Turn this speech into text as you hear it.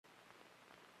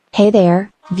Hey there,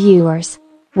 viewers.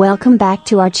 Welcome back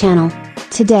to our channel.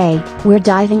 Today, we're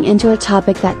diving into a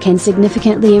topic that can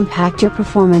significantly impact your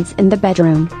performance in the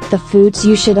bedroom, the foods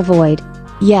you should avoid.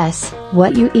 Yes,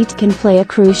 what you eat can play a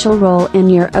crucial role in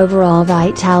your overall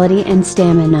vitality and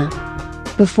stamina.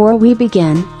 Before we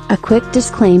begin, a quick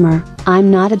disclaimer,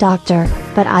 I'm not a doctor,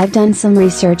 but I've done some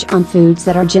research on foods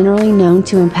that are generally known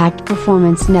to impact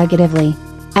performance negatively.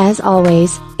 As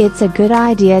always, it's a good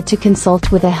idea to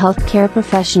consult with a healthcare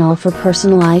professional for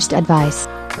personalized advice.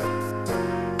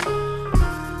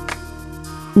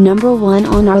 Number 1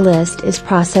 on our list is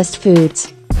processed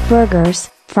foods.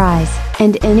 Burgers, fries,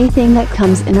 and anything that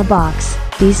comes in a box.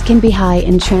 These can be high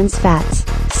in trans fats,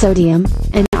 sodium,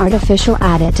 and artificial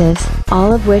additives,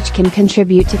 all of which can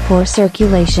contribute to poor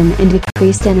circulation and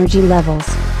decreased energy levels.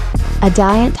 A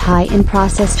diet high in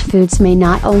processed foods may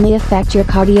not only affect your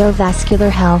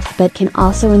cardiovascular health but can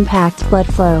also impact blood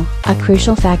flow, a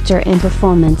crucial factor in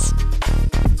performance.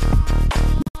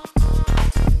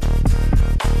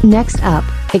 Next up,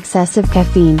 excessive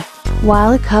caffeine.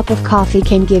 While a cup of coffee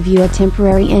can give you a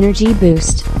temporary energy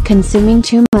boost, consuming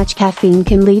too much caffeine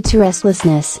can lead to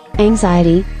restlessness,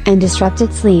 anxiety, and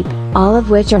disrupted sleep, all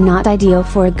of which are not ideal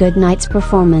for a good night's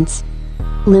performance.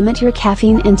 Limit your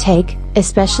caffeine intake,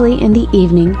 especially in the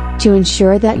evening, to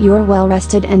ensure that you're well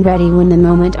rested and ready when the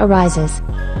moment arises.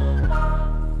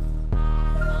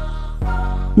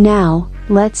 Now,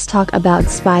 let's talk about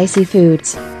spicy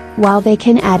foods. While they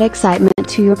can add excitement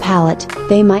to your palate,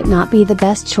 they might not be the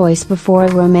best choice before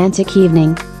a romantic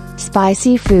evening.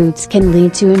 Spicy foods can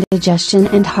lead to indigestion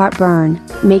and heartburn,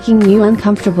 making you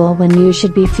uncomfortable when you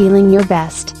should be feeling your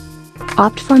best.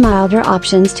 Opt for milder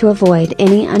options to avoid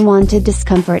any unwanted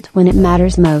discomfort when it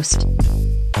matters most.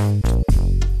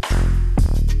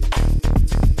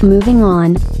 Moving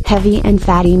on, heavy and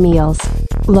fatty meals.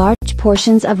 Large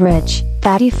portions of rich,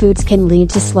 fatty foods can lead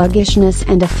to sluggishness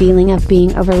and a feeling of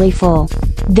being overly full.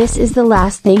 This is the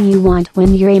last thing you want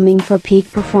when you're aiming for peak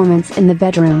performance in the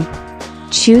bedroom.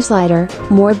 Choose lighter,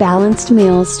 more balanced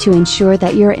meals to ensure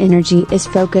that your energy is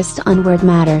focused on where it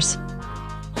matters.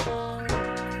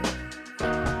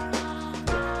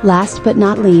 Last but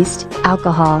not least,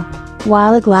 alcohol.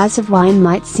 While a glass of wine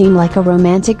might seem like a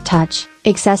romantic touch,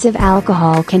 excessive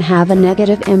alcohol can have a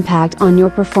negative impact on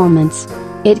your performance.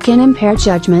 It can impair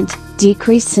judgment,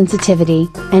 decrease sensitivity,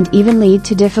 and even lead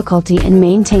to difficulty in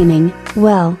maintaining,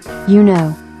 well, you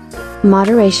know.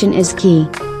 Moderation is key.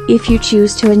 If you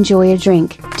choose to enjoy a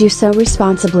drink, do so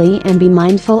responsibly and be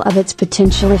mindful of its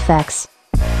potential effects.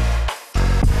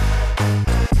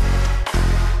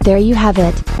 There you have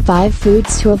it, 5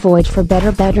 foods to avoid for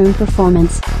better bedroom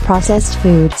performance: processed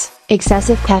foods,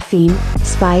 excessive caffeine,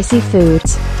 spicy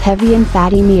foods, heavy and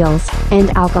fatty meals, and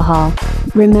alcohol.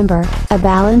 Remember, a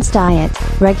balanced diet,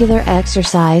 regular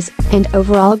exercise, and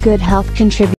overall good health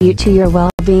contribute to your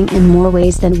well-being in more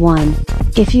ways than one.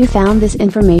 If you found this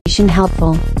information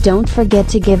helpful, don't forget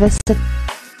to give us a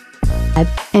subscribe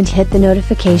and hit the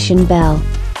notification bell.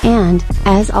 And,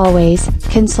 as always,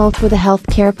 consult with a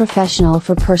healthcare professional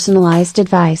for personalized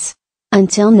advice.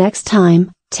 Until next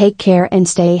time, take care and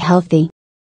stay healthy.